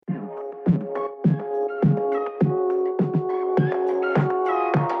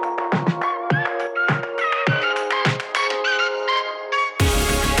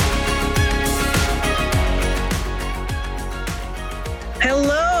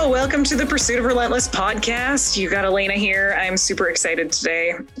Welcome to the Pursuit of Relentless podcast. You got Elena here. I'm super excited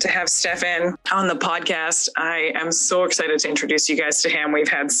today to have Stefan on the podcast. I am so excited to introduce you guys to him. We've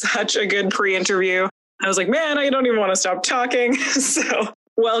had such a good pre-interview. I was like, man, I don't even want to stop talking. So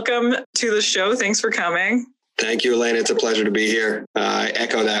welcome to the show. Thanks for coming. Thank you, Elena. It's a pleasure to be here. I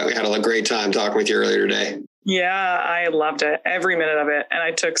echo that. We had a great time talking with you earlier today. Yeah, I loved it. Every minute of it. And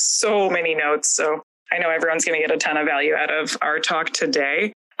I took so many notes. So I know everyone's going to get a ton of value out of our talk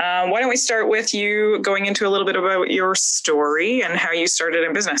today. Why don't we start with you going into a little bit about your story and how you started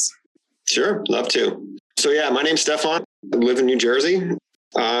in business? Sure, love to. So my name's Stefan. I live in New Jersey.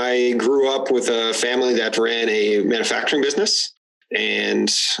 I grew up with a family that ran a manufacturing business,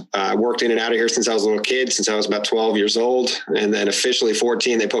 and I worked in and out of here since I was a little kid, since I was about 12 years old. And then officially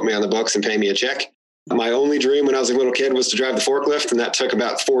 14, they put me on the books and paid me a check. My only dream when I was a little kid was to drive the forklift, and that took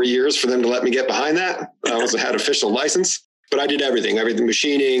about 4 years for them to let me get behind that. I had official license. But I did everything,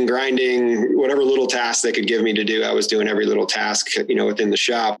 machining, grinding, whatever little task they could give me to do. I was doing every little task, within the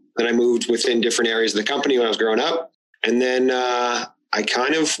shop. Then I moved within different areas of the company when I was growing up. And then I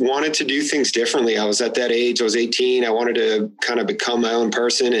kind of wanted to do things differently. I was at that age, I was 18. I wanted to kind of become my own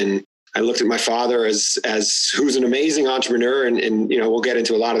person. And I looked at my father as who's an amazing entrepreneur. And we'll get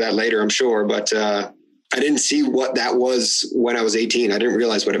into a lot of that later, I'm sure. But I didn't see what that was when I was 18. I didn't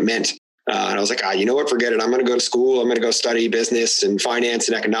realize what it meant. And I was like, you know what, forget it. I'm going to go to school. I'm going to go study business and finance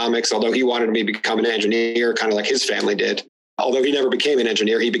and economics. Although he wanted me to become an engineer, kind of like his family did. Although he never became an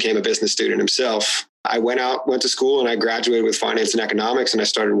engineer, he became a business student himself. I went to school and I graduated with finance and economics. And I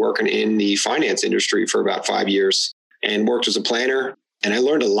started working in the finance industry for about 5 years and worked as a planner. And I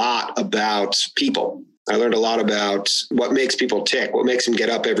learned a lot about people. I learned a lot about what makes people tick, what makes them get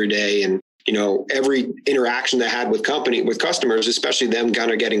up every day. And every interaction they had with customers, especially them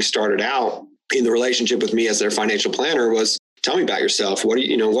kind of getting started out in the relationship with me as their financial planner, was tell me about yourself. What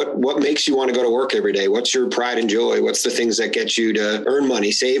what makes you want to go to work every day? What's your pride and joy? What's the things that get you to earn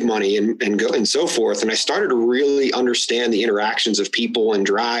money, save money, and go and so forth? And I started to really understand the interactions of people and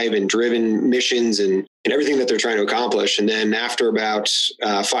drive and driven missions and everything that they're trying to accomplish. And then after about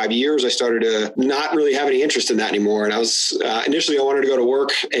 5 years, I started to not really have any interest in that anymore. And I was initially I wanted to go to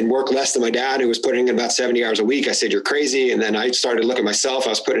work and work less than my dad, who was putting in about 70 hours a week. I said, you're crazy. And then I started to look at myself. I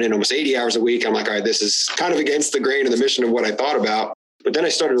was putting in almost 80 hours a week. I'm like, all right, this is kind of against the grain of the mission of what I thought about. But then I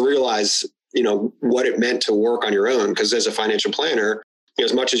started to realize, what it meant to work on your own. Because as a financial planner,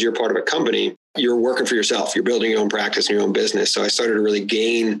 as much as you're part of a company, you're working for yourself. You're building your own practice and your own business. So I started to really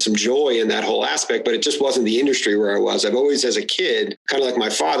gain some joy in that whole aspect, but it just wasn't the industry where I was. I've always, as a kid, kind of like my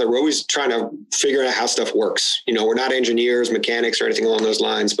father, we're always trying to figure out how stuff works. We're not engineers, mechanics, or anything along those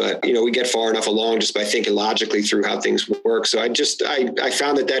lines, but, we get far enough along just by thinking logically through how things work. So I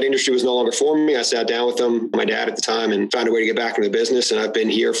found that industry was no longer for me. I sat down with my dad at the time, and found a way to get back into the business. And I've been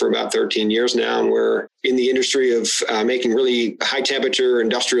here for about 13 years now. And we're in the industry of making really high temperature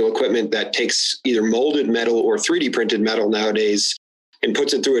industrial equipment that takes either molded metal or 3D printed metal nowadays and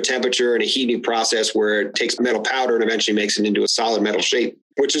puts it through a temperature and a heating process where it takes metal powder and eventually makes it into a solid metal shape,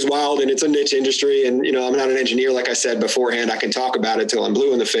 which is wild. And it's a niche industry. And, I'm not an engineer, like I said beforehand. I can talk about it till I'm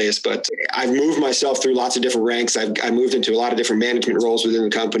blue in the face, but I've moved myself through lots of different ranks. I moved into a lot of different management roles within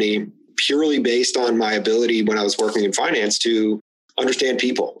the company purely based on my ability when I was working in finance to understand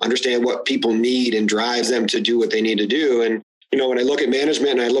people, understand what people need and drives them to do what they need to do. And when I look at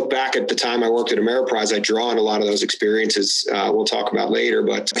management and I look back at the time I worked at Ameriprise, I draw on a lot of those experiences we'll talk about later.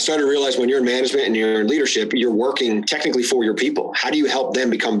 But I started to realize when you're in management and you're in leadership, you're working technically for your people. How do you help them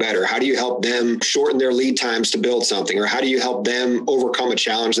become better? How do you help them shorten their lead times to build something? Or how do you help them overcome a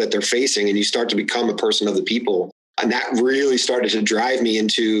challenge that they're facing? And you start to become a person of the people. And that really started to drive me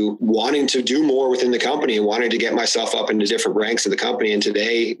into wanting to do more within the company and wanting to get myself up into different ranks of the company. And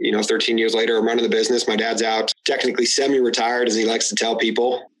today, 13 years later, I'm running the business. My dad's out, technically semi-retired, as he likes to tell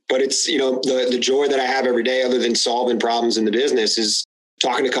people. But it's, the joy that I have every day, other than solving problems in the business, is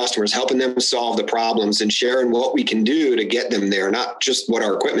talking to customers, helping them solve the problems and sharing what we can do to get them there. Not just what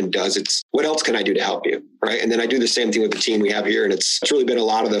our equipment does. It's what else can I do to help you? Right. And then I do the same thing with the team we have here. And it's really been a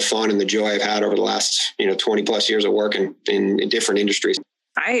lot of the fun and the joy I've had over the last, 20 plus years of working in different industries.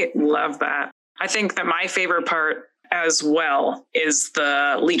 I love that. I think that my favorite part as well is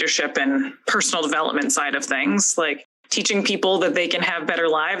the leadership and personal development side of things. Like, teaching people that they can have better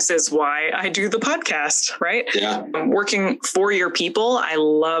lives is why I do the podcast, right? Yeah. Working for your people. I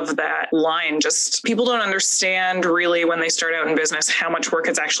love that line. Just people don't understand really when they start out in business how much work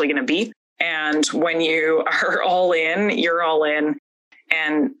it's actually going to be. And when you are all in, you're all in.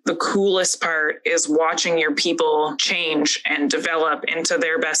 And the coolest part is watching your people change and develop into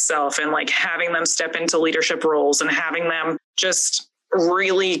their best self, and like having them step into leadership roles and having them just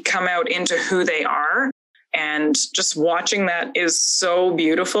really come out into who they are. And just watching that is so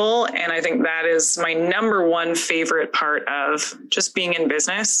beautiful. And I think that is my number one favorite part of just being in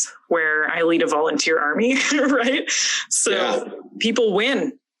business, where I lead a volunteer army, right? So people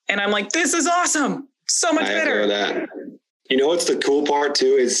win. And I'm like, this is awesome. So much better. That. You know, what's the cool part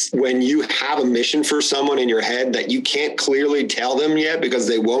too is when you have a mission for someone in your head that you can't clearly tell them yet because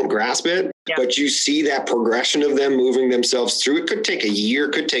they won't grasp it, but you see that progression of them moving themselves through. It could take a year,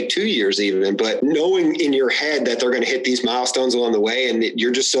 could take 2 years even, but knowing in your head that they're going to hit these milestones along the way and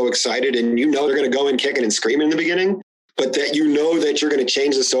you're just so excited and you know they're going to go in kicking and screaming in the beginning, but that you know that you're going to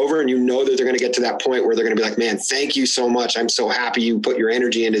change this over and you know that they're going to get to that point where they're going to be like, man, thank you so much. I'm so happy you put your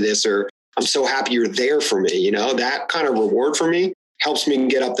energy into this, or I'm so happy you're there for me. You know, that kind of reward for me helps me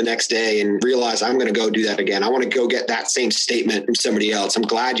get up the next day and realize I'm going to go do that again. I want to go get that same statement from somebody else. I'm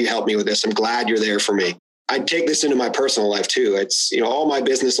glad you helped me with this. I'm glad you're there for me. I take this into my personal life too. It's, you know, all my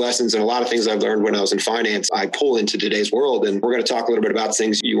business lessons and a lot of things I've learned when I was in finance, I pull into today's world. And we're going to talk a little bit about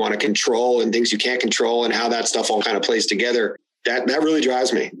things you want to control and things you can't control and how that stuff all kind of plays together. That really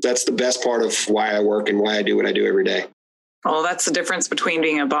drives me. That's the best part of why I work and why I do what I do every day. Well, that's the difference between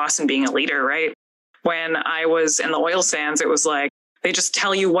being a boss and being a leader, right? When I was in the oil sands, it was like, they just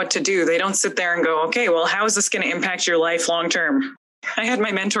tell you what to do. They don't sit there and go, okay, well, how is this going to impact your life long-term? I had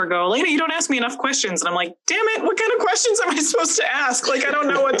my mentor go, Elena, you don't ask me enough questions. And I'm like, damn it, what kind of questions am I supposed to ask? Like, I don't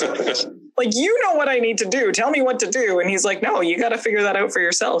know what to, like, you know what I need to do. Tell me what to do. And he's like, no, you got to figure that out for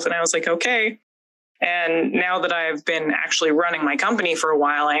yourself. And I was like, okay. And now that I've been actually running my company for a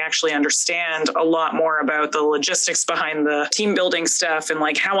while, I actually understand a lot more about the logistics behind the team building stuff and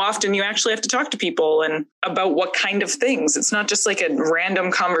like how often you actually have to talk to people and about what kind of things. It's not just like a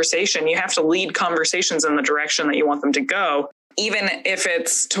random conversation. You have to lead conversations in the direction that you want them to go, even if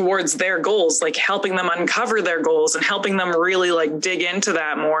it's towards their goals, like helping them uncover their goals and helping them really like dig into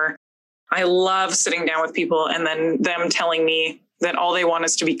that more. I love sitting down with people and then them telling me that all they want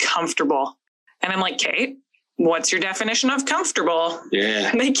is to be comfortable. And I'm like, Kate, what's your definition of comfortable?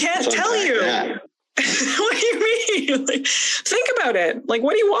 Yeah. And they can't tell you. What do you mean? Like, think about it. Like,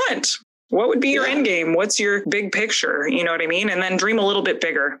 what do you want? What would be your end game? What's your big picture? You know what I mean? And then dream a little bit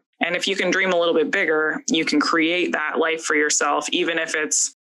bigger. And if you can dream a little bit bigger, you can create that life for yourself, even if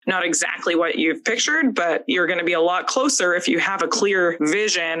it's not exactly what you've pictured, but you're going to be a lot closer if you have a clear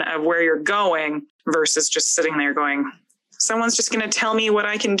vision of where you're going versus just sitting there going, someone's just going to tell me what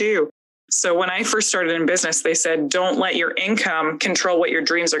I can do. So when I first started in business, they said, don't let your income control what your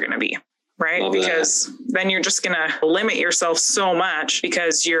dreams are going to be, right? Because then you're just going to limit yourself so much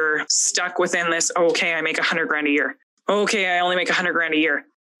because you're stuck within this, okay, I make $100,000 a year. Okay, I only make $100,000 a year.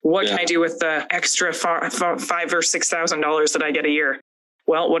 What can I do with the extra $5,000 or $6,000 that I get a year?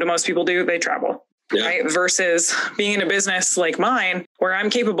 Well, what do most people do? They travel, right? Versus being in a business like mine, where I'm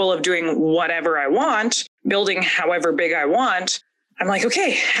capable of doing whatever I want, building however big I want. I'm like,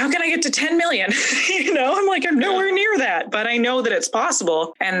 okay, how can I get to 10 million? You know, I'm like, I'm nowhere near that, but I know that it's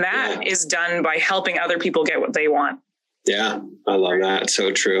possible. And that is done by helping other people get what they want. Yeah, I love that. It's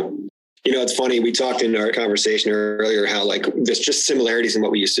so true. You know, it's funny. We talked in our conversation earlier how like there's just similarities in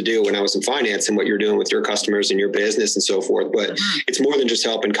what we used to do when I was in finance and what you're doing with your customers and your business and so forth. But it's more than just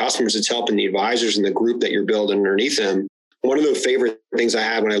helping customers. It's helping the advisors and the group that you're building underneath them. One of the favorite things I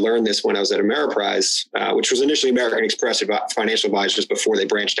had when I learned this when I was at Ameriprise, which was initially American Express Financial Advisors before they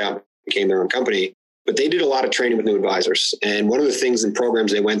branched out and became their own company. But they did a lot of training with new advisors. And one of the things and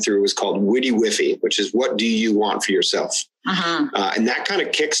programs they went through was called Witty Wiffy, which is what do you want for yourself? And that kind of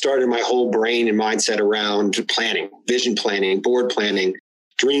kickstarted my whole brain and mindset around planning, vision planning, board planning,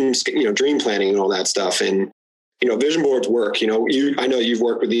 dreams, dream planning and all that stuff. And vision boards work. I know you've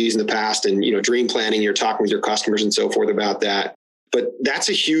worked with these in the past and, dream planning, you're talking with your customers and so forth about that. But that's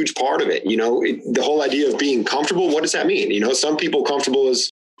a huge part of it. The whole idea of being comfortable, what does that mean? Some people comfortable is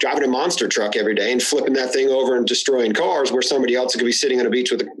driving a monster truck every day and flipping that thing over and destroying cars where somebody else could be sitting on a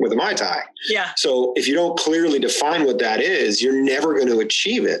beach with a Mai Tai. Yeah. So if you don't clearly define what that is, you're never going to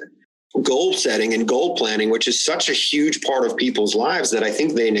achieve it. Goal setting and goal planning, which is such a huge part of people's lives that I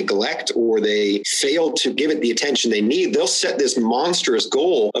think they neglect or they fail to give it the attention they need. They'll set this monstrous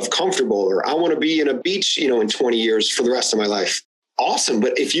goal of comfortable, or I want to be in a beach, in 20 years for the rest of my life. Awesome.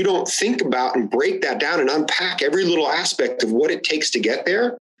 But if you don't think about and break that down and unpack every little aspect of what it takes to get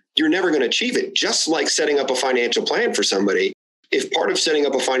there, you're never going to achieve it. Just like setting up a financial plan for somebody. If part of setting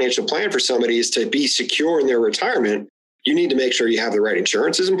up a financial plan for somebody is to be secure in their retirement, you need to make sure you have the right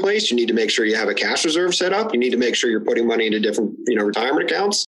insurances in place. You need to make sure you have a cash reserve set up. You need to make sure you're putting money into different, retirement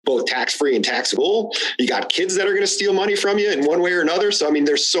accounts, both tax-free and taxable. You got kids that are going to steal money from you in one way or another. So,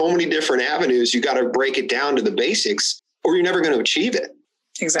 there's so many different avenues. You got to break it down to the basics or you're never going to achieve it.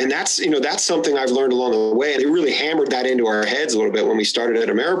 Exactly. And that's something I've learned along the way. And they really hammered that into our heads a little bit when we started at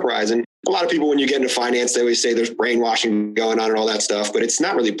Ameriprise. And a lot of people, when you get into finance, they always say there's brainwashing going on and all that stuff, but it's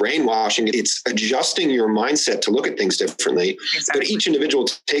not really brainwashing. It's adjusting your mindset to look at things differently. Exactly. But each individual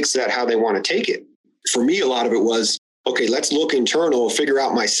takes that how they want to take it. For me, a lot of it was, okay, let's look internal, figure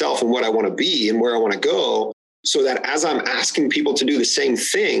out myself and what I want to be and where I want to go, so that as I'm asking people to do the same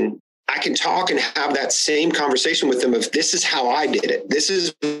thing, I can talk and have that same conversation with them of, this is how I did it. This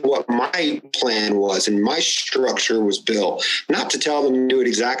is what my plan was and my structure was built. Not to tell them to do it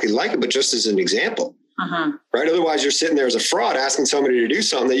exactly like it, but just as an example, right? Otherwise, you're sitting there as a fraud asking somebody to do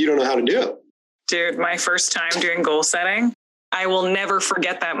something that you don't know how to do. Dude, my first time doing goal setting, I will never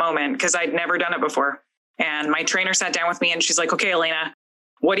forget that moment because I'd never done it before. And my trainer sat down with me and she's like, okay, Elena,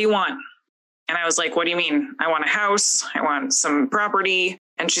 what do you want? And I was like, what do you mean? I want a house. I want some property.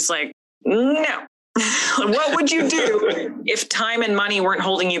 And she's like, no. What would you do if time and money weren't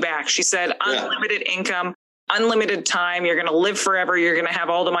holding you back? She said, unlimited income, unlimited time. You're going to live forever. You're going to have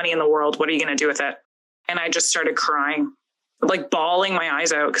all the money in the world. What are you going to do with it? And I just started crying, like bawling my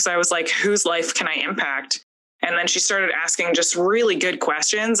eyes out, because I was like, whose life can I impact? And then she started asking just really good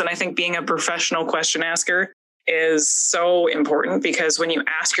questions. And I think being a professional question asker is so important, because when you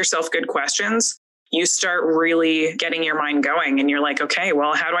ask yourself good questions, you start really getting your mind going and you're like, okay,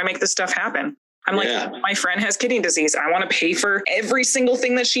 well, how do I make this stuff happen? I'm like, my friend has kidney disease. I want to pay for every single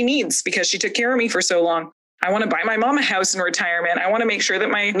thing that she needs because she took care of me for so long. I want to buy my mom a house in retirement. I want to make sure that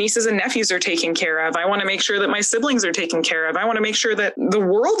my nieces and nephews are taken care of. I want to make sure that my siblings are taken care of. I want to make sure that the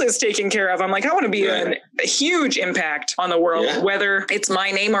world is taken care of. I'm like, I want to be a huge impact on the world, whether it's my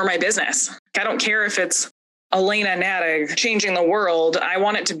name or my business. I don't care if it's Elena Nadig changing the world. I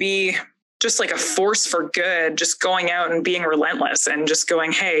want it to be just like a force for good, just going out and being relentless and just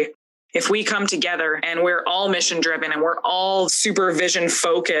going, hey, if we come together and we're all mission driven and we're all supervision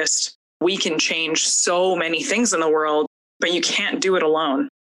focused, we can change so many things in the world, but you can't do it alone.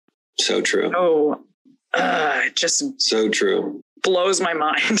 So true. Oh, just so true. Blows my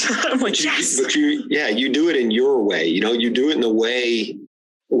mind. I'm like, yes. But you do it in your way. You do it in the way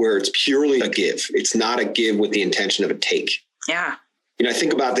where it's purely a give. It's not a give with the intention of a take. Yeah. I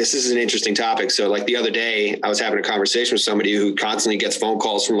think about this. This is an interesting topic. So like the other day, I was having a conversation with somebody who constantly gets phone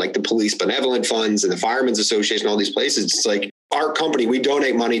calls from like the police benevolent funds and the Firemen's Association, all these places. It's like our company, we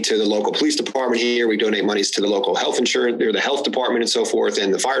donate money to the local police department here. We donate monies to the local health insurance or the health department and so forth,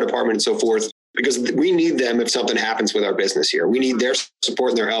 and the fire department and so forth, because we need them if something happens with our business here. We need their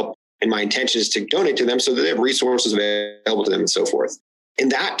support and their help. And my intention is to donate to them so that they have resources available to them and so forth.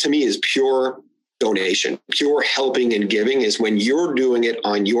 And that to me is pure donation. Pure helping and giving is when you're doing it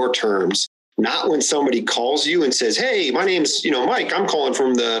on your terms, not when somebody calls you and says, hey, my name's, Mike, I'm calling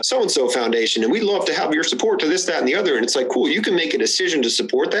from the so-and-so foundation and we'd love to have your support to this, that, and the other. And it's like, cool, you can make a decision to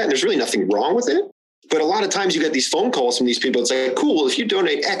support that. And there's really nothing wrong with it. But a lot of times you get these phone calls from these people. It's like, cool, if you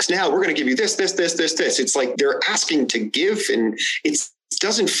donate X now, we're going to give you this, this, this, this, this. It's like they're asking to give and it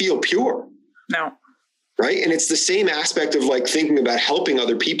doesn't feel pure. No. Right. And it's the same aspect of like thinking about helping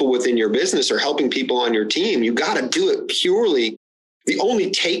other people within your business or helping people on your team. You got to do it purely. The only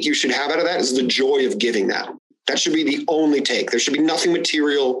take you should have out of that is the joy of giving that. That should be the only take. There should be nothing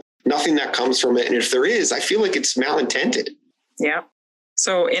material, nothing that comes from it. And if there is, I feel like it's malintended. Yeah.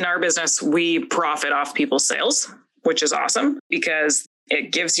 So in our business, we profit off people's sales, which is awesome because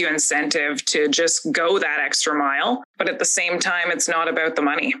it gives you incentive to just go that extra mile. But at the same time, it's not about the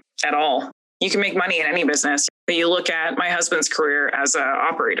money at all. You can make money in any business, but you look at my husband's career as an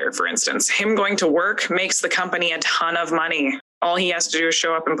operator, for instance, him going to work makes the company a ton of money. All he has to do is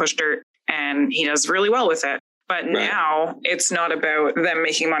show up and push dirt, and he does really well with it. But now it's not about them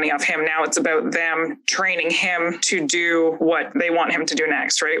making money off him. Now it's about them training him to do what they want him to do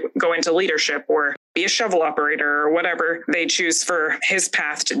next, right? Go into leadership or be a shovel operator or whatever they choose for his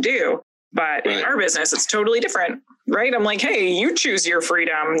path to do. But in our business, it's totally different, right? I'm like, hey, you choose your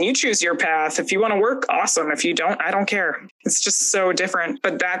freedom. You choose your path. If you want to work, awesome. If you don't, I don't care. It's just so different.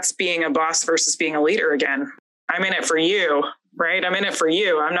 But that's being a boss versus being a leader again. I'm in it for you, right? I'm in it for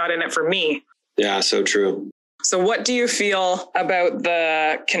you. I'm not in it for me. Yeah, so true. So what do you feel about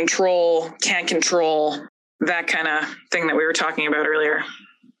the control, can't control, that kind of thing that we were talking about earlier?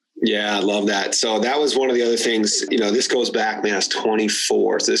 Yeah, I love that. So that was one of the other things, this goes back, man, I was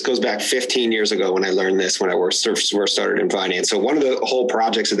 24. So this goes back 15 years ago when I learned this, when I first started in finance. So one of the whole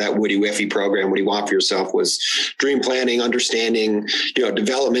projects of that Woody Whiffy program, What Do You Want for Yourself, was dream planning, understanding,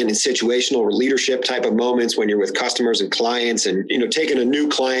 development and situational leadership type of moments when you're with customers and clients, and, taking a new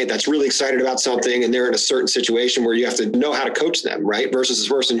client that's really excited about something and they're in a certain situation where you have to know how to coach them, right? Versus this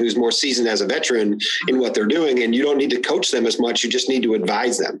person who's more seasoned as a veteran in what they're doing, and you don't need to coach them as much. You just need to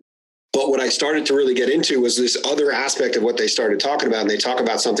advise them. But what I started to really get into was this other aspect of what they started talking about. And they talk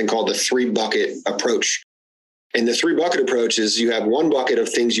about something called the 3-bucket approach. And the 3-bucket approach is you have one bucket of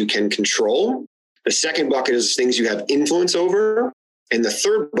things you can control. The second bucket is things you have influence over. And the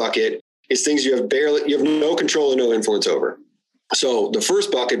third bucket is things you have no control and no influence over. So the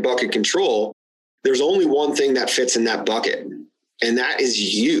first bucket control, there's only one thing that fits in that bucket. And that is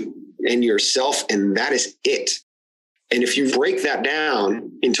you and yourself. And that is it. And if you break that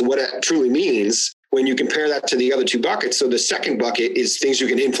down into what it truly means, when you compare that to the other 2 buckets, so the second bucket is things you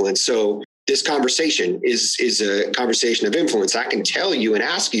can influence. So this conversation is a conversation of influence. I can tell you and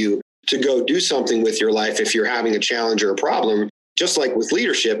ask you to go do something with your life if you're having a challenge or a problem. Just like with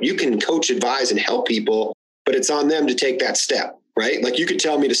leadership, you can coach, advise, and help people, but it's on them to take that step, right? Like you could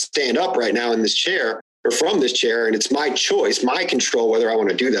tell me to stand up right now in this chair or from this chair, and it's my choice, my control, whether I want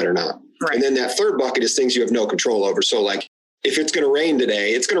to do that or not. Right. And then that third bucket is things you have no control over. So like, if it's going to rain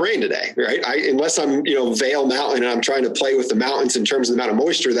today, it's going to rain today, right? Unless I'm, Vail Mountain and I'm trying to play with the mountains in terms of the amount of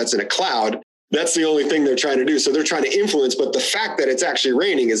moisture that's in a cloud, that's the only thing they're trying to do. So they're trying to influence, but the fact that it's actually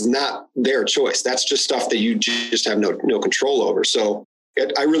raining is not their choice. That's just stuff that you just have no control over. So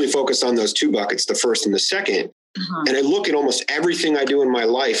I really focus on those 2 buckets, the first and the second. Uh-huh. And I look at almost everything I do in my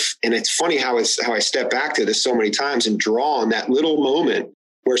life. And it's funny how I step back to this so many times and draw on that little moment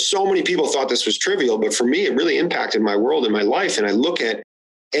where so many people thought this was trivial, but for me, it really impacted my world and my life. And I look at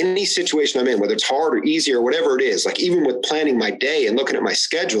any situation I'm in, whether it's hard or easy or whatever it is, like even with planning my day and looking at my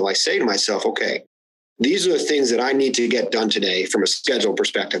schedule, I say to myself, okay, these are the things that I need to get done today from a schedule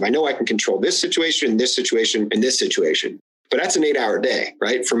perspective. I know I can control this situation, and this situation, and this situation, but that's an 8-hour day,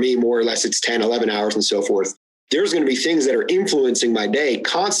 right? For me, more or less, it's 10, 11 hours and so forth. There's going to be things that are influencing my day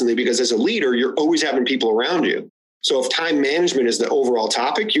constantly because as a leader, you're always having people around you. So if time management is the overall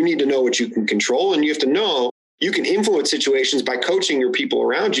topic, you need to know what you can control, and you have to know you can influence situations by coaching your people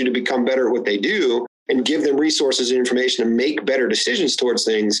around you to become better at what they do and give them resources and information to make better decisions towards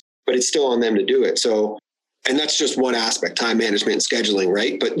things, but it's still on them to do it. So, and that's just one aspect, time management and scheduling,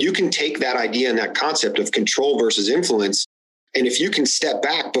 right? But you can take that idea and that concept of control versus influence. And if you can step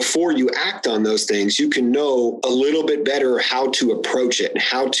back before you act on those things, you can know a little bit better how to approach it and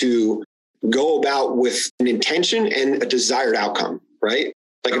how to go about with an intention and a desired outcome, right?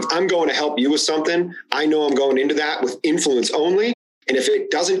 Like if I'm going to help you with something, I know I'm going into that with influence only. And if it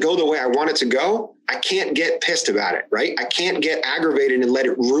doesn't go the way I want it to go, I can't get pissed about it, right? I can't get aggravated and let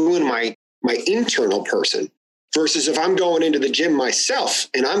it ruin my internal person. Versus if I'm going into the gym myself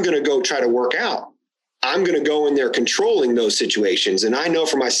and I'm going to go try to work out, I'm going to go in there controlling those situations. And I know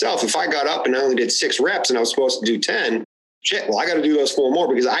for myself, if I got up and I only did 6 reps and I was supposed to do 10, I got to do those 4 more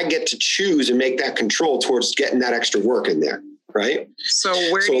because I get to choose and make that control towards getting that extra work in there. Right. So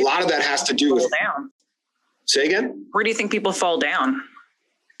a lot of that has to do with down. Say again? Where do you think people fall down?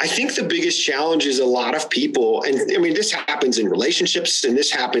 I think the biggest challenge is a lot of people, and I mean, this happens in relationships and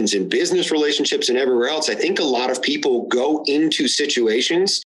this happens in business relationships and everywhere else. I think a lot of people go into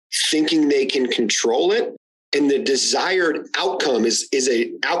situations thinking they can control it. And the desired outcome is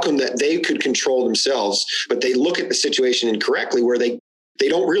a outcome that they could control themselves, but they look at the situation incorrectly where they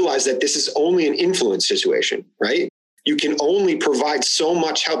don't realize that this is only an influence situation, right? You can only provide so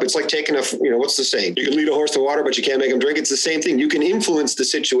much help. It's like taking what's the saying? You can lead a horse to water, but you can't make them drink. It's the same thing. You can influence the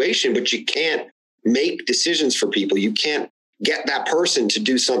situation, but you can't make decisions for people. You can't get that person to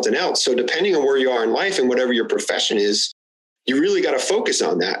do something else. So depending on where you are in life and whatever your profession is, you really got to focus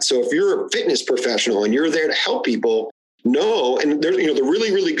on that. So if you're a fitness professional and you're there to help people, and the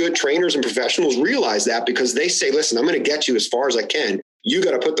really, really good trainers and professionals realize that because they say, listen, I'm going to get you as far as I can. You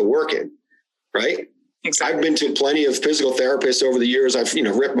got to put the work in, right? Exactly. I've been to plenty of physical therapists over the years. I've,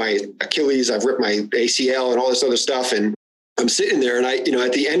 ripped my Achilles, I've ripped my ACL and all this other stuff. And I'm sitting there and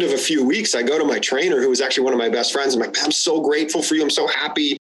at the end of a few weeks, I go to my trainer, who was actually one of my best friends. I'm like, I'm so grateful for you. I'm so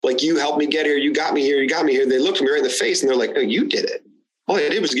happy. Like, you helped me get here. You got me here. You got me here. They looked me right in the face and they're like, no, you did it. All I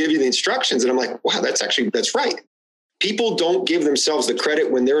did was give you the instructions. And I'm like, wow, that's right. People don't give themselves the credit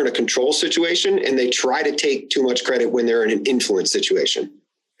when they're in a control situation, and they try to take too much credit when they're in an influence situation,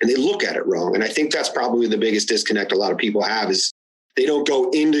 and they look at it wrong. And I think that's probably the biggest disconnect a lot of people have is They don't go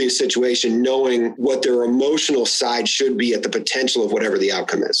into a situation knowing what their emotional side should be at the potential of whatever the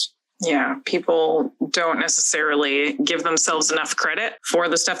outcome is. Yeah, people don't necessarily give themselves enough credit for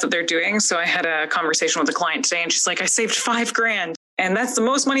the stuff that they're doing. So I had a conversation with a client today and she's like, I saved $5,000 and that's the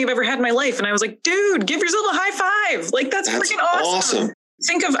most money I've ever had in my life. And I was like, dude, give yourself a high five. Like, that's freaking awesome.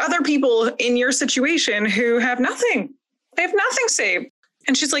 Think of other people in your situation who have nothing. They have nothing saved.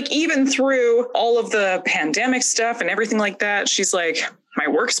 And she's like, even through all of the pandemic stuff and everything like that, she's like, my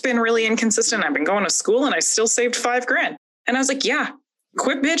work's been really inconsistent. I've been going to school and I still saved $5,000. And I was like, yeah,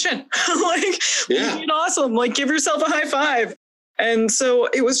 quit bitching. Awesome. Like, give yourself a high five. And so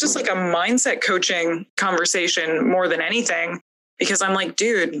it was just like a mindset coaching conversation more than anything, because I'm like,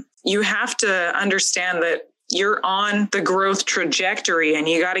 dude, you have to understand that you're on the growth trajectory and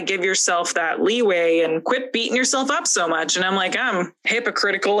you got to give yourself that leeway and quit beating yourself up so much. And I'm like, I'm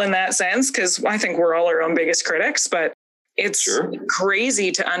hypocritical in that sense, because I think we're all our own biggest critics, but it's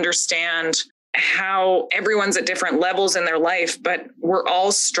crazy to understand how everyone's at different levels in their life, but we're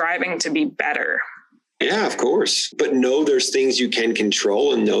all striving to be better. Yeah, of course. But know there's things you can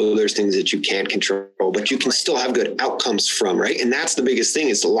control and know there's things that you can't control, but you can still have good outcomes from, right? And that's the biggest thing.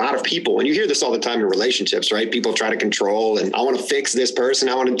 Is a lot of people, and you hear this all the time in relationships, right? People try to control and I want to fix this person.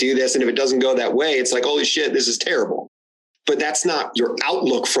 I want to do this. And if it doesn't go that way, it's like, holy shit, this is terrible. But that's not your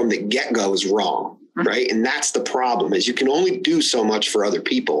outlook from the get-go is wrong, right? And that's the problem, is you can only do so much for other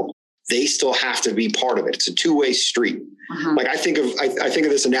people. They still have to be part of it. It's a two-way street. Like I think of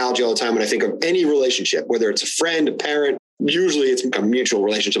this analogy all the time when I think of any relationship, whether it's a friend, a parent, usually it's a mutual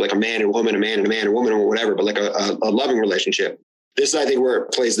relationship, like a man and a woman, a man and a man, a woman, or whatever, but like a loving relationship. This is, I think, where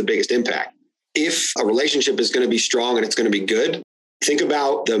it plays the biggest impact. If a relationship is going to be strong and it's going to be good, think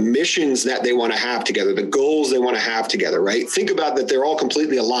about the missions that they want to have together, the goals they want to have together, right? Think about that they're all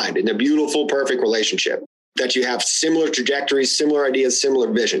completely aligned in a beautiful, perfect relationship, that you have similar trajectories, similar ideas,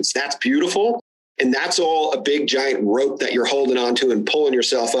 similar visions. That's beautiful. And that's all a big giant rope that you're holding onto and pulling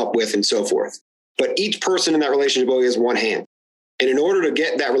yourself up with and so forth. But each person in that relationship only has one hand. And in order to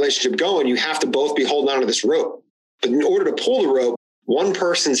get that relationship going, you have to both be holding onto this rope. But in order to pull the rope, one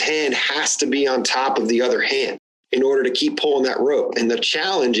person's hand has to be on top of the other hand in order to keep pulling that rope. And the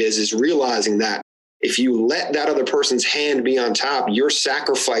challenge is realizing that if you let that other person's hand be on top, you're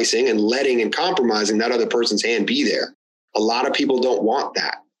sacrificing and letting and compromising that other person's hand be there. A lot of people don't want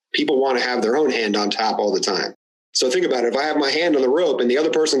that. People want to have their own hand on top all the time. So think about it. If I have my hand on the rope and the other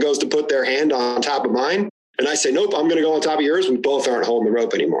person goes to put their hand on top of mine, and I say, nope, I'm going to go on top of yours, we both aren't holding the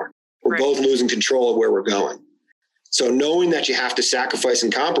rope anymore. We're both losing control of where we're going. So knowing that you have to sacrifice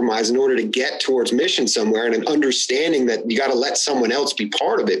and compromise in order to get towards mission somewhere, and an understanding that you got to let someone else be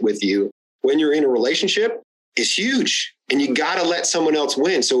part of it with you when you're in a relationship is huge. And you got to let someone else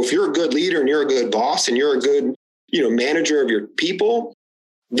win. So if you're a good leader and you're a good boss and you're a good, manager of your people,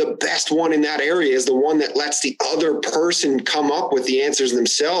 the best one in that area is the one that lets the other person come up with the answers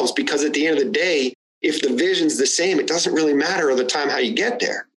themselves. Because at the end of the day, if the vision's the same, it doesn't really matter at the time how you get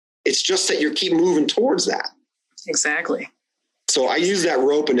there. It's just that you keep moving towards that. Exactly. So I use that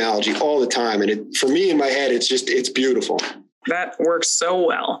rope analogy all the time. And for me in my head, it's beautiful. That works so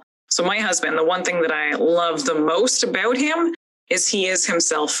well. So my husband, the one thing that I love the most about him is he is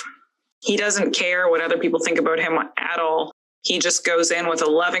himself. He doesn't care what other people think about him at all. He just goes in with a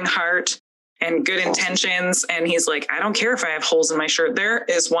loving heart and good intentions. And he's like, I don't care if I have holes in my shirt. There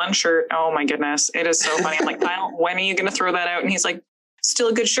is one shirt. Oh my goodness. It is so funny. I'm like, Kyle, when are you going to throw that out? And he's like, still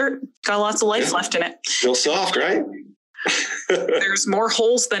a good shirt. Got lots of life left in it. Still soft, right? There's more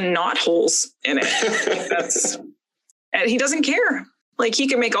holes than not holes in it. And he doesn't care. Like, he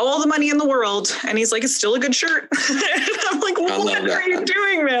can make all the money in the world and he's like, it's still a good shirt. And I'm like, what are you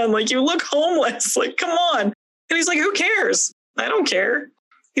doing, man? Like, you look homeless. Like, come on. And he's like, who cares? I don't care.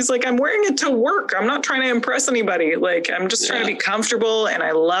 He's like, I'm wearing it to work. I'm not trying to impress anybody. Like, I'm just trying to be comfortable, and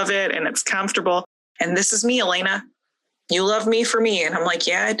I love it, and it's comfortable. And this is me, Elena. You love me for me. And I'm like,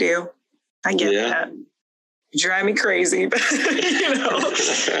 yeah, I do. I get that. You drive me crazy. But,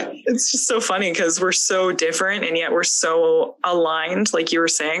 it's just so funny because we're so different and yet we're so aligned. Like you were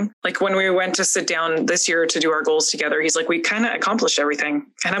saying, like when we went to sit down this year to do our goals together, he's like, we kind of accomplished everything.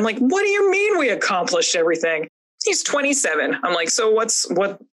 And I'm like, what do you mean we accomplished everything? He's 27. I'm like, so what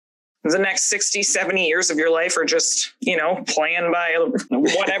the next 60, 70 years of your life are just, playing by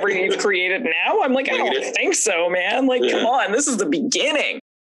whatever you've created now? I'm like, I don't think so, man. Like, come on, this is the beginning.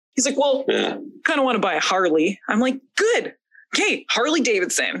 He's like, well, kind of want to buy a Harley. I'm like, good. Okay, Harley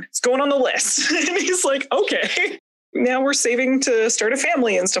Davidson. It's going on the list. And he's like, okay. now we're saving to start a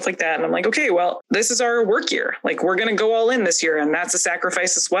family and stuff like that. And I'm like, okay, well, this is our work year. Like, we're going to go all in this year. And that's a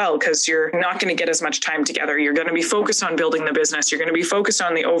sacrifice as well, because you're not going to get as much time together. You're going to be focused on building the business. You're going to be focused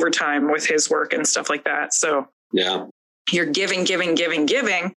on the overtime with his work and stuff like that. So yeah, you're giving,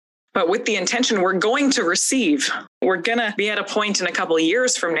 but with the intention we're going to receive. We're going to be at a point in a couple of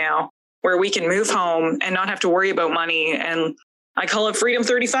years from now where we can move home and not have to worry about money. And I call it Freedom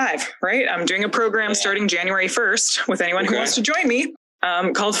 35, right? I'm doing a program starting January 1st with anyone who wants to join me,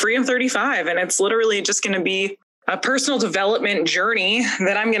 called Freedom 35. And it's literally just going to be a personal development journey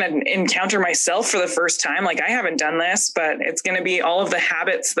that I'm going to encounter myself for the first time. Like, I haven't done this, but it's going to be all of the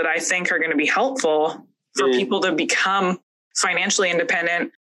habits that I think are going to be helpful for people to become financially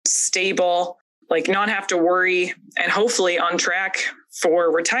independent, stable, like not have to worry, and hopefully on track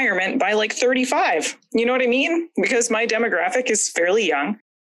for retirement by like 35. You know what I mean? Because my demographic is fairly young.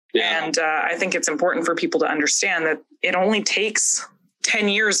 Yeah. And I think it's important for people to understand that it only takes 10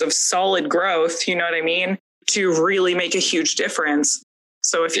 years of solid growth, you know what I mean, to really make a huge difference.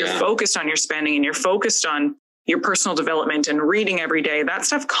 So if you're focused on your spending and you're focused on your personal development and reading every day, that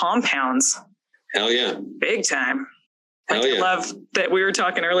stuff compounds. Hell yeah. Big time. Like, I love that we were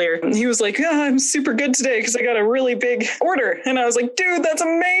talking earlier. He was like, I'm super good today because I got a really big order. And I was like, dude, that's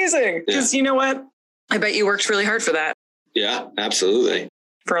amazing. Because you know what? I bet you worked really hard for that. Yeah, absolutely.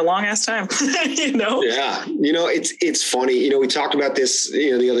 For a long ass time, you know? Yeah. You know, it's funny. You know, we talked about this,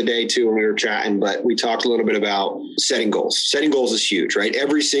 the other day too, when we were chatting, but we talked a little bit about setting goals. Setting goals is huge, right?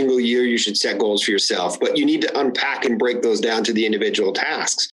 Every single year you should set goals for yourself, but you need to unpack and break those down to the individual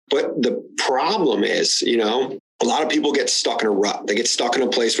tasks. But the problem is, a lot of people get stuck in a rut. They get stuck in a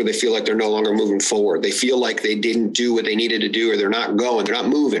place where they feel like they're no longer moving forward. They feel like they didn't do what they needed to do, or they're not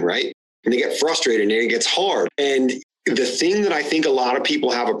moving, right? And they get frustrated and it gets hard. And the thing that I think a lot of people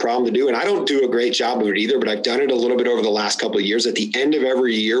have a problem to do, and I don't do a great job of it either, but I've done it a little bit over the last couple of years. At the end of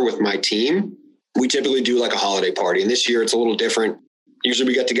every year with my team, we typically do like a holiday party. And this year it's a little different. Usually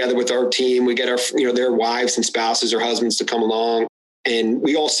we get together with our team. We get our, their wives and spouses or husbands to come along. And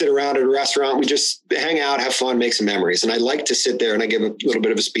we all sit around at a restaurant. We just hang out, have fun, make some memories. And I like to sit there and I give a little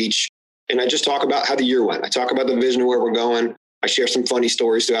bit of a speech. And I just talk about how the year went. I talk about the vision of where we're going. I share some funny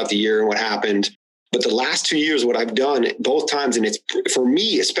stories throughout the year and what happened. But the last 2 years, what I've done both times, and it's, for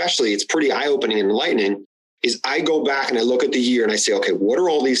me especially, it's pretty eye-opening and enlightening, is I go back and I look at the year and I say, okay, what are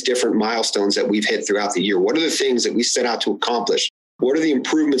all these different milestones that we've hit throughout the year? What are the things that we set out to accomplish? What are the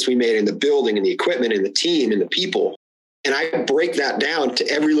improvements we made in the building and the equipment and the team and the people? And I break that down to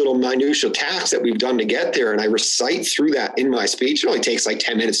every little minutiae task that we've done to get there. And I recite through that in my speech. It only takes like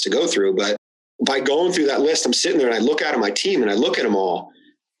 10 minutes to go through. But by going through that list, I'm sitting there and I look out at my team and I look at them all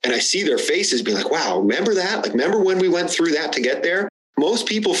and I see their faces being like, wow, remember that? Like, remember when we went through that to get there? Most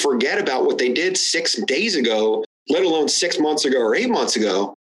people forget about what they did 6 days ago, let alone 6 months ago or 8 months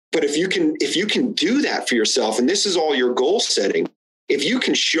ago. But if you can do that for yourself, and this is all your goal setting, if you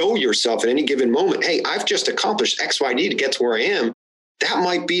can show yourself at any given moment, hey, I've just accomplished X, Y, D to get to where I am, that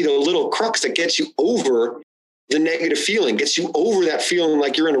might be the little crux that gets you over the negative feeling, gets you over that feeling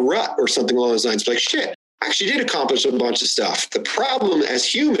like you're in a rut or something along those lines. Like, shit, I actually did accomplish a bunch of stuff. The problem as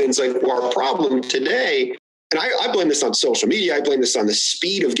humans, like our problem today, and I blame this on social media, I blame this on the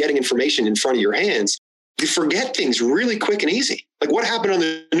speed of getting information in front of your hands. You forget things really quick and easy. Like, what happened on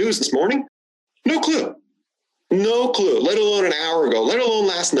the news this morning? No clue. No clue, let alone an hour ago, let alone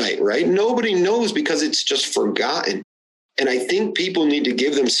last night, right? Nobody knows because it's just forgotten. And I think people need to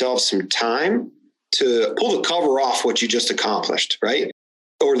give themselves some time to pull the cover off what you just accomplished, right?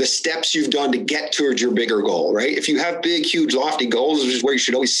 Or the steps you've done to get towards your bigger goal, right? If you have big, huge, lofty goals, which is where you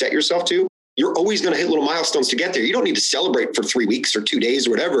should always set yourself to, you're always going to hit little milestones to get there. You don't need to celebrate for 3 weeks or 2 days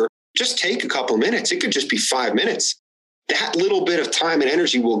or whatever. Just take a couple of minutes. It could just be 5 minutes. That little bit of time and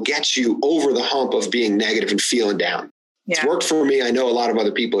energy will get you over the hump of being negative and feeling down. Yeah. It's worked for me. I know a lot of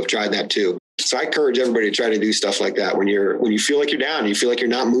other people have tried that too. So I encourage everybody to try to do stuff like that when you feel like you're down, you feel like you're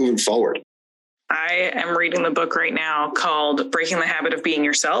not moving forward. I am reading the book right now called Breaking the Habit of Being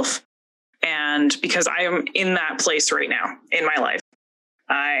Yourself. And because I am in that place right now in my life,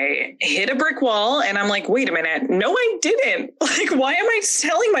 I hit a brick wall and I'm like, wait a minute. No, I didn't. Like, why am I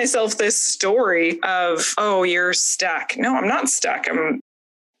telling myself this story of, oh, you're stuck? No, I'm not stuck. I'm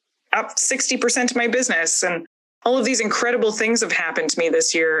up 60% of my business. And all of these incredible things have happened to me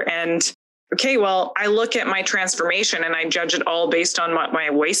this year. And okay, well, I look at my transformation and I judge it all based on my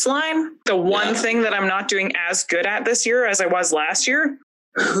waistline. The one thing that I'm not doing as good at this year as I was last year,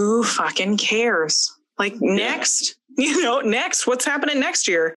 who fucking cares? Like next, what's happening next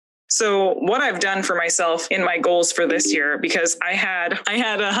year? So what I've done for myself in my goals for this year, because I had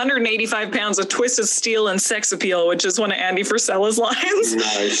 185 pounds of Twisted Steel and Sex Appeal, which is one of Andy Frisella's lines.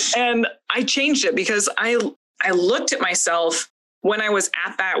 Nice. And I changed it because I looked at myself when I was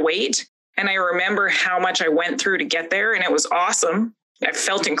at that weight, and I remember how much I went through to get there, and it was awesome. I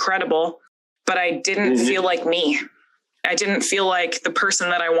felt incredible, but I didn't feel like me. I didn't feel like the person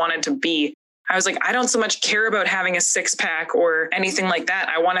that I wanted to be. I was like, I don't so much care about having a six pack or anything like that.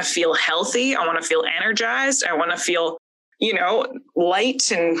 I want to feel healthy. I want to feel energized. I want to feel,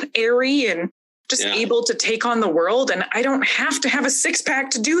 light and airy and just able to take on the world. And I don't have to have a six pack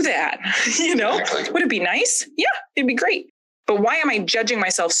to do that. Exactly. Would it be nice? Yeah, it'd be great. But why am I judging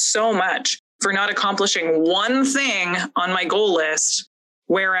myself so much for not accomplishing one thing on my goal list,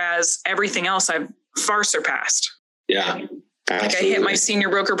 whereas everything else I've far surpassed? Yeah. Absolutely. Like I hit my senior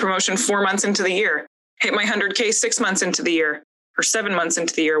broker promotion 4 months into the year, hit my 100K 6 months into the year or 7 months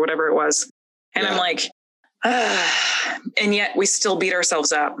into the year, whatever it was. And I'm like, and yet we still beat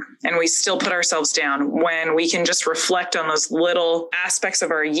ourselves up and we still put ourselves down when we can just reflect on those little aspects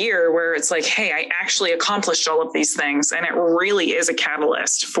of our year where it's like, hey, I actually accomplished all of these things. And it really is a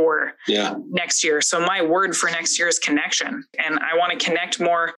catalyst for next year. So my word for next year is connection. And I want to connect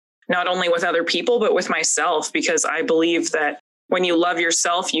more, not only with other people, but with myself, because I believe that when you love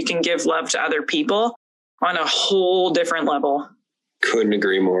yourself, you can give love to other people on a whole different level. Couldn't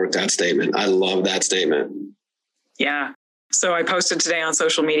agree more with that statement. I love that statement. Yeah. So I posted today on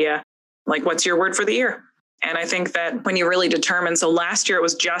social media, like, what's your word for the year? And I think that when you really determine, so last year it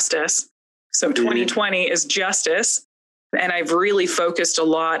was justice. So 2020 is justice. And I've really focused a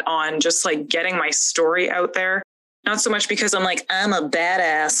lot on just like getting my story out there. Not so much because I'm like, I'm a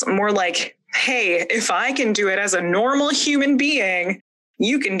badass, more like, hey, if I can do it as a normal human being,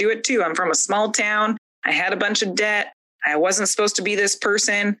 you can do it too. I'm from a small town. I had a bunch of debt. I wasn't supposed to be this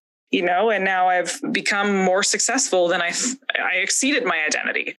person, and now I've become more successful than I exceeded my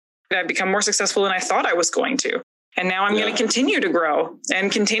identity. I've become more successful than I thought I was going to. And now I'm going to continue to grow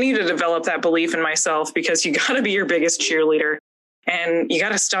and continue to develop that belief in myself, because you got to be your biggest cheerleader. And you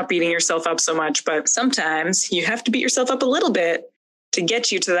got to stop beating yourself up so much. But sometimes you have to beat yourself up a little bit to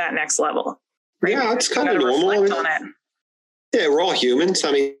get you to that next level. Right? Yeah, it's kind of normal. Reflect on it. Yeah, we're all humans.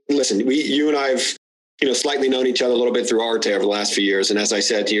 I mean, listen, you and I've, slightly known each other a little bit through Arte over the last few years. And as I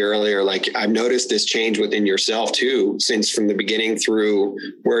said to you earlier, like I've noticed this change within yourself too, since from the beginning through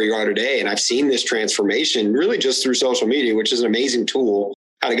where you are today. And I've seen this transformation really just through social media, which is an amazing tool,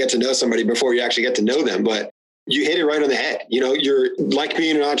 how to get to know somebody before you actually get to know them. But you hit it right on the head. You're like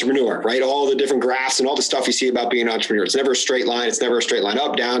being an entrepreneur, right? All the different graphs and all the stuff you see about being an entrepreneur. It's never a straight line. It's never a straight line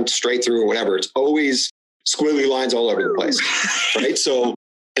up, down, straight through, or whatever. It's always squiggly lines all over the place, right? So,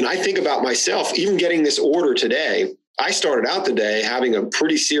 and I think about myself, even getting this order today, I started out the day having a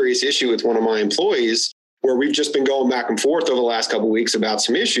pretty serious issue with one of my employees where we've just been going back and forth over the last couple of weeks about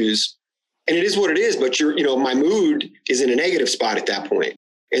some issues. And it is what it is, but my mood is in a negative spot at that point.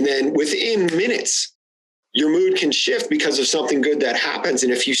 And then within minutes, your mood can shift because of something good that happens.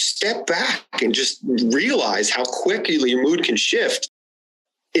 And if you step back and just realize how quickly your mood can shift,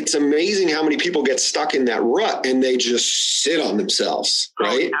 it's amazing how many people get stuck in that rut and they just sit on themselves,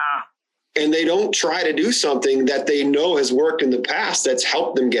 right? Oh, yeah. And they don't try to do something that they know has worked in the past that's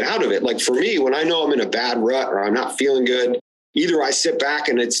helped them get out of it. Like for me, when I know I'm in a bad rut or I'm not feeling good, either I sit back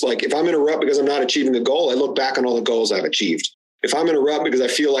and it's like, if I'm in a rut because I'm not achieving a goal, I look back on all the goals I've achieved. If I'm in a rut because I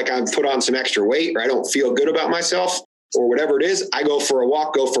feel like I've put on some extra weight or I don't feel good about myself or whatever it is, I go for a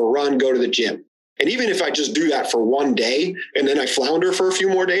walk, go for a run, go to the gym. And even if I just do that for one day and then I flounder for a few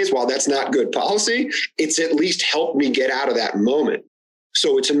more days, while that's not good policy, it's at least helped me get out of that moment.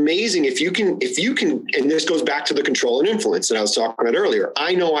 So it's amazing if you can, and this goes back to the control and influence that I was talking about earlier.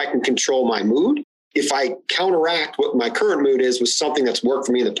 I know I can control my mood if I counteract what my current mood is with something that's worked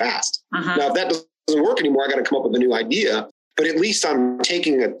for me in the past. Now, if that doesn't work anymore, I got to come up with a new idea. But at least I'm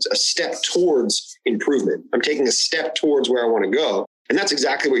taking a step towards improvement. I'm taking a step towards where I want to go. And that's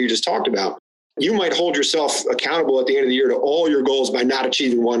exactly what you just talked about. You might hold yourself accountable at the end of the year to all your goals by not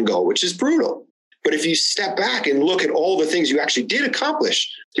achieving one goal, which is brutal. But if you step back and look at all the things you actually did accomplish,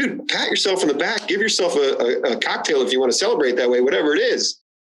 dude, pat yourself on the back, give yourself a cocktail if you want to celebrate that way, whatever it is,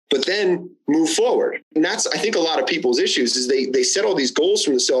 but then move forward. And that's, I think, a lot of people's issues is they set all these goals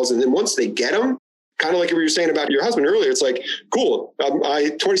for themselves. And then once they get them, kind of like what you were saying about your husband earlier, it's like, cool,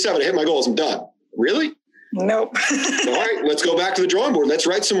 I 27, I hit my goals, I'm done. Really? Nope. All right, let's go back to the drawing board. Let's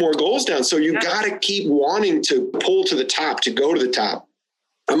write some more goals down. So you got to keep wanting to pull to the top, to go to the top.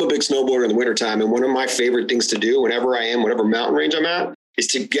 I'm a big snowboarder in the wintertime. And one of my favorite things to do whenever I am, whatever mountain range I'm at, is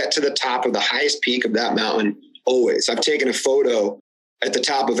to get to the top of the highest peak of that mountain always. I've taken a photo at the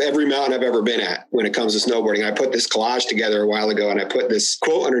top of every mountain I've ever been at when it comes to snowboarding. I put this collage together a while ago, and I put this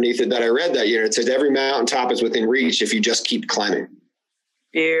quote underneath it that I read that year. It says, every mountaintop is within reach if you just keep climbing.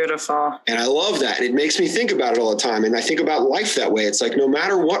 Beautiful. And I love that. And it makes me think about it all the time. And I think about life that way. It's like, no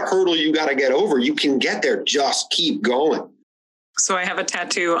matter what hurdle you got to get over, you can get there. Just keep going. So I have a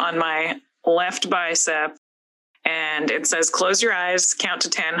tattoo on my left bicep, and it says, close your eyes, count to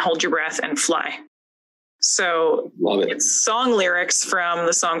 10, hold your breath, and fly. So Love it. It's song lyrics from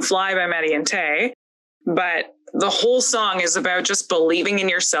the song Fly by Maddie and Tay, but the whole song is about just believing in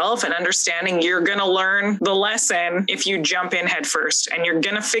yourself and understanding you're going to learn the lesson if you jump in head first, and you're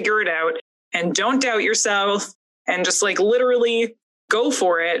going to figure it out, and don't doubt yourself, and just like literally go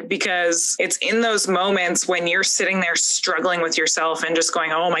for it, because it's in those moments when you're sitting there struggling with yourself and just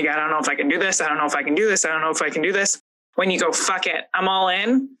going, oh my God, I don't know if I can do this. I don't know if I can do this. I don't know if I can do this. When you go, fuck it, I'm all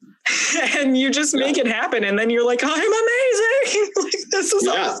in. And you just make it happen. And then you're like, I'm amazing. Like, this is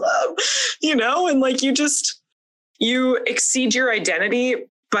awesome. You know, and like you exceed your identity,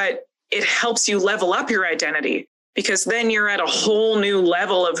 but it helps you level up your identity, because then you're at a whole new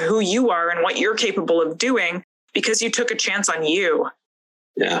level of who you are and what you're capable of doing, because you took a chance on you.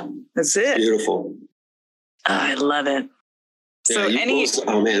 Yeah. That's it. Beautiful. I love it. So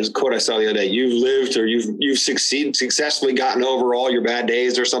there's a quote I saw the other day. You've lived, or you've successfully gotten over all your bad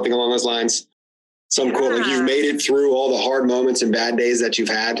days, or something along those lines. Some quote, like, you've made it through all the hard moments and bad days that you've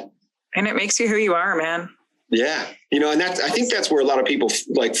had. And it makes you who you are, man. Yeah. You know, and I think that's where a lot of people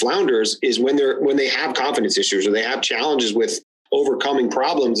like flounders is when they have confidence issues, or they have challenges with overcoming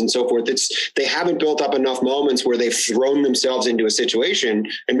problems and so forth. They haven't built up enough moments where they've thrown themselves into a situation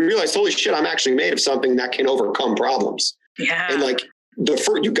and realized, holy shit, I'm actually made of something that can overcome problems. Yeah. And like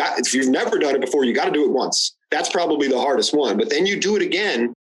if you've never done it before, you got to do it once. That's probably the hardest one, but then you do it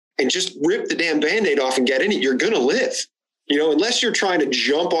again and just rip the damn Band-Aid off and get in it. You're going to live, you know, unless you're trying to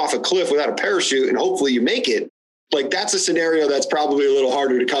jump off a cliff without a parachute and hopefully you make it. Like, that's a scenario that's probably a little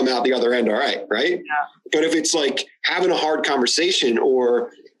harder to come out the other end. All right. Right. Yeah. But if it's like having a hard conversation,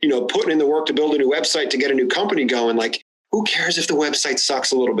 or, you know, putting in the work to build a new website, to get a new company going, like, who cares if the website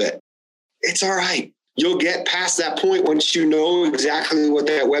sucks a little bit? It's all right. You'll get past that point once you know exactly what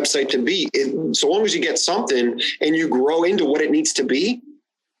that website can be. So long as you get something and you grow into what it needs to be,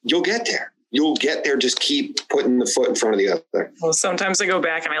 you'll get there. You'll get there. Just keep putting the foot in front of the other. Well, sometimes I go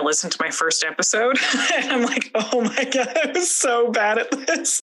back and I listen to my first episode and I'm like, oh my God, I was so bad at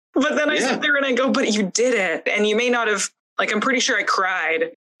this. But then I sit there and I go, but you did it. And you may not have, like, I'm pretty sure I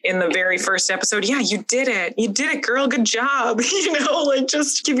cried in the very first episode. Yeah, you did it. You did it, girl. Good job. You know, like,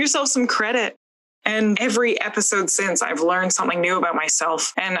 just give yourself some credit. And every episode since, I've learned something new about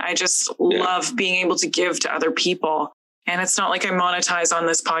myself. And I just love being able to give to other people. And it's not like I monetize on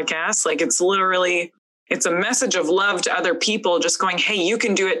this podcast. Like, it's literally, it's a message of love to other people, just going, hey, you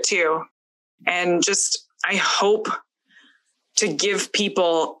can do it too. And just, I hope to give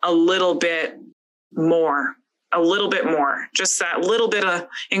people a little bit more, just that little bit of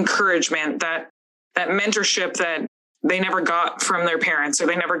encouragement, that mentorship that they never got from their parents, or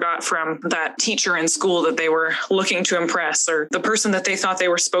they never got from that teacher in school that they were looking to impress, or the person that they thought they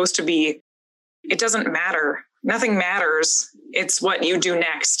were supposed to be. It doesn't matter. Nothing matters. It's what you do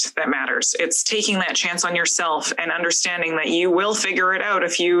next that matters. It's taking that chance on yourself and understanding that you will figure it out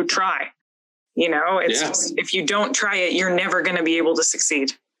if you try. You know, it's just, if you don't try it, you're never going to be able to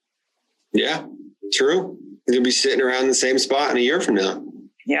succeed. Yeah, true. You'll be sitting around the same spot in a year from now.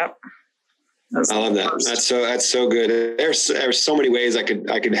 Yep. I love that. That's so good. There's so many ways I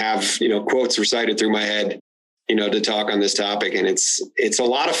could have, you know, quotes recited through my head, you know, to talk on this topic. And it's a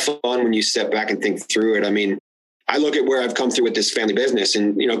lot of fun when you step back and think through it. I mean, I look at where I've come through with this family business,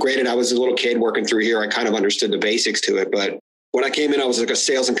 and, you know, granted, I was a little kid working through here. I kind of understood the basics to it, but when I came in, I was like a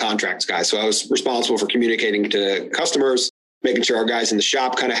sales and contracts guy. So I was responsible for communicating to customers, making sure our guys in the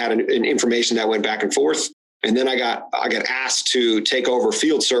shop kind of had an information that went back and forth. And then I got asked to take over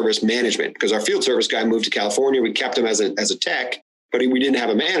field service management, because our field service guy moved to California. We kept him as a tech, but we didn't have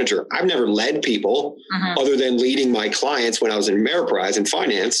a manager. I've never led people other than leading my clients when I was in Ameriprise and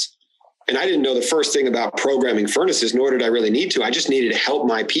finance. And I didn't know the first thing about programming furnaces, nor did I really need to. I just needed to help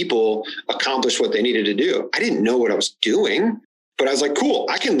my people accomplish what they needed to do. I didn't know what I was doing, but I was like, cool,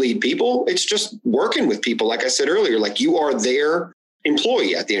 I can lead people. It's just working with people. Like I said earlier, like, you are their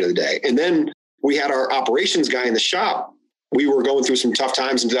employee at the end of the day. And then we had our operations guy in the shop. We were going through some tough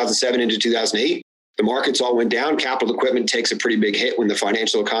times in 2007 into 2008. The markets all went down. Capital equipment takes a pretty big hit when the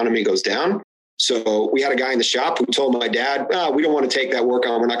financial economy goes down. So we had a guy in the shop who told my dad, we don't want to take that work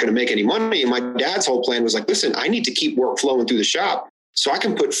on. We're not going to make any money. And my dad's whole plan was like, listen, I need to keep work flowing through the shop so I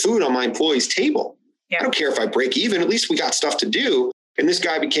can put food on my employees' table. Yeah. I don't care if I break even. At least we got stuff to do. And this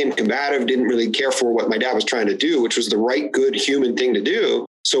guy became combative, didn't really care for what my dad was trying to do, which was the right, good human thing to do.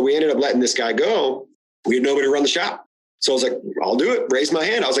 So we ended up letting this guy go. We had nobody to run the shop. So I was like, I'll do it. Raise my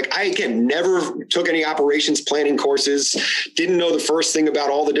hand. I was like, I again, never took any operations planning courses, didn't know the first thing about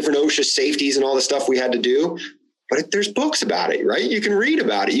all the different OSHA safeties and all the stuff we had to do. But there's books about it, right? You can read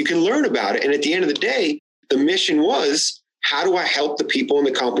about it. You can learn about it. And at the end of the day, the mission was, how do I help the people in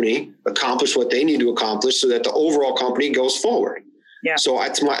the company accomplish what they need to accomplish so that the overall company goes forward? Yeah. So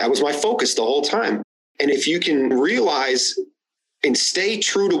that was my focus the whole time. And if you can realize and stay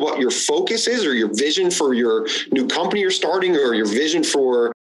true to what your focus is, or your vision for your new company you're starting, or your vision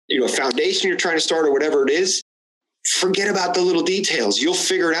for, a foundation you're trying to start, or whatever it is, forget about the little details. You'll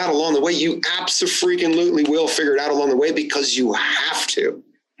figure it out along the way. You absolutely will figure it out along the way, because you have to,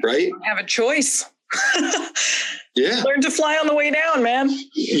 right? You have a choice. Yeah. Learn to fly on the way down, man.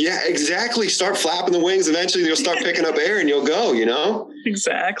 Yeah, exactly. Start flapping the wings. Eventually you'll start picking up air and you'll go,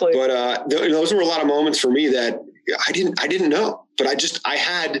 Exactly. But those were a lot of moments for me that I didn't know, but I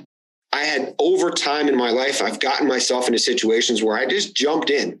had over time in my life, I've gotten myself into situations where I just jumped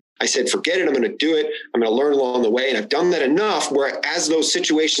in. I said, forget it. I'm going to do it. I'm going to learn along the way. And I've done that enough where, as those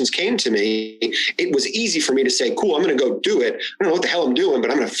situations came to me, it was easy for me to say, cool, I'm going to go do it. I don't know what the hell I'm doing, but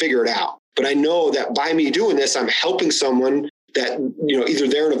I'm going to figure it out. But I know that by me doing this, I'm helping someone that, either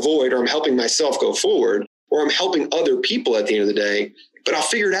they're in a void, or I'm helping myself go forward, or I'm helping other people at the end of the day, but I'll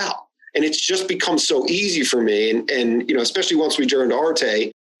figure it out. And it's just become so easy for me. And especially once we joined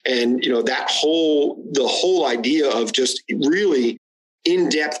Arte, and, the whole idea of just really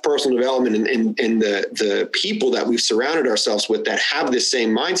in-depth personal development and the people that we've surrounded ourselves with that have this same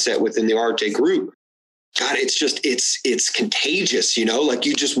mindset within the Arte group. God, it's contagious, like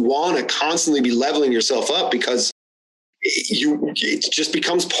you just want to constantly be leveling yourself up, because it just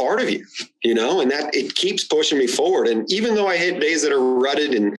becomes part of you, and that it keeps pushing me forward. And even though I hit days that are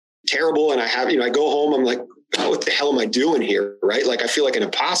rutted and terrible, and I go home, I'm like, oh, what the hell am I doing here? Right. Like I feel like an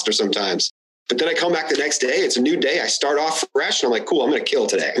imposter sometimes, but then I come back the next day, it's a new day. I start off fresh and I'm like, cool, I'm going to kill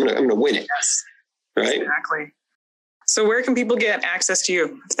today. I'm going to win it. Yes. Right. Exactly. So where can people get access to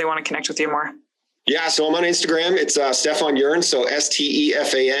you if they want to connect with you more? Yeah, so I'm on Instagram. It's Stefan Joens, so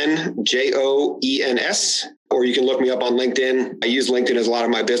STEFANJOENS, or you can look me up on LinkedIn. I use LinkedIn as a lot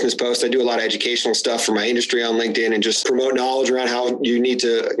of my business posts. I do a lot of educational stuff for my industry on LinkedIn, and just promote knowledge around how you need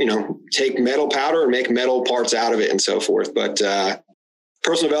to, take metal powder and make metal parts out of it and so forth. But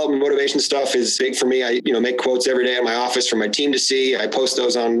personal development, motivation stuff is big for me. I, make quotes every day in my office for my team to see. I post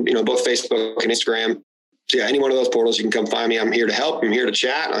those on, both Facebook and Instagram. So yeah, any one of those portals, you can come find me. I'm here to help. I'm here to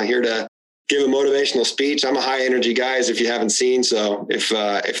chat. I'm here to give a motivational speech. I'm a high energy guy, as if you haven't seen. So if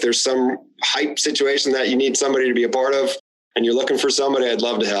there's some hype situation that you need somebody to be a part of and you're looking for somebody, I'd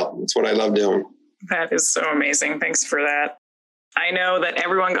love to help. That's what I love doing. That is so amazing. Thanks for that. I know that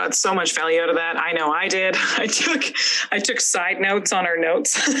everyone got so much value out of that. I know I did. I took side notes on our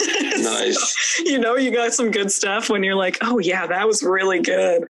notes. Nice. So, you got some good stuff when you're like, oh yeah, that was really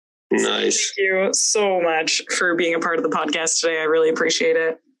good. Nice. So thank you so much for being a part of the podcast today. I really appreciate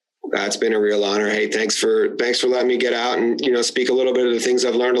it. That's been a real honor. Hey, thanks for letting me get out and, speak a little bit of the things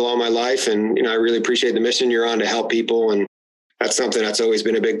I've learned along my life. And, I really appreciate the mission you're on to help people. And that's something that's always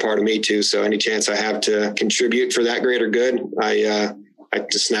been a big part of me too. So any chance I have to contribute for that greater good, I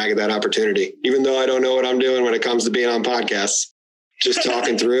just snag at that opportunity, even though I don't know what I'm doing when it comes to being on podcasts, just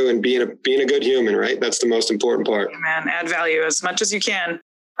talking through and being a good human, right? That's the most important part. Man, add value as much as you can.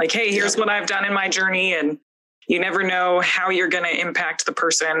 Like, hey, here's what I've done in my journey. And you never know how you're going to impact the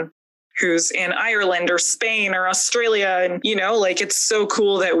person who's in Ireland or Spain or Australia. And, it's so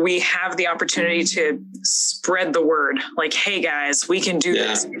cool that we have the opportunity to spread the word. Like, hey guys, we can do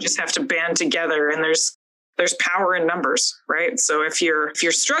this. We just have to band together, and there's power in numbers, right? So if you're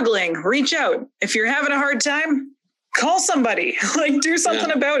struggling, reach out. If you're having a hard time, call somebody, do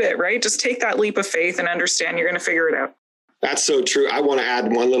something about it, right? Just take that leap of faith and understand you're going to figure it out. That's so true. I want to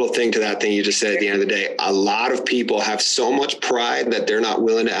add one little thing to that thing you just said at the end of the day. A lot of people have so much pride that they're not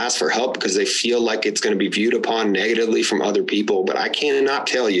willing to ask for help because they feel like it's going to be viewed upon negatively from other people. But I cannot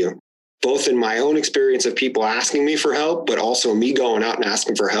tell you, both in my own experience of people asking me for help, but also me going out and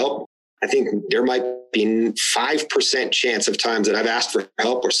asking for help, I think there might be 5% chance of times that I've asked for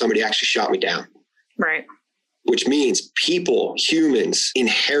help where somebody actually shot me down. Right. Which means humans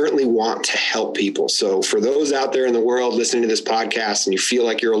inherently want to help people. So for those out there in the world listening to this podcast and you feel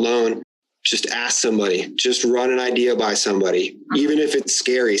like you're alone, just ask somebody, just run an idea by somebody. Even if it's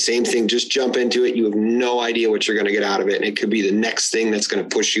scary, same thing, just jump into it. You have no idea what you're going to get out of it. And it could be the next thing that's going to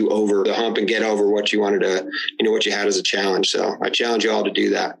push you over the hump and get over what you wanted to, what you had as a challenge. So I challenge you all to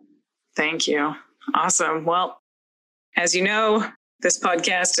do that. Thank you. Awesome. Well, as you know, This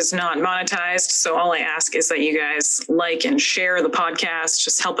podcast is not monetized, so all I ask is that you guys like and share the podcast.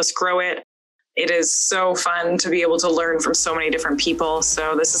 Just help us grow it. It is so fun to be able to learn from so many different people.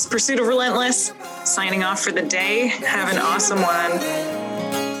 So this is Pursuit of Relentless, signing off for the day. Have an awesome one.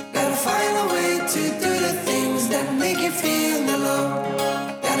 Gotta find a way to do the things that make you feel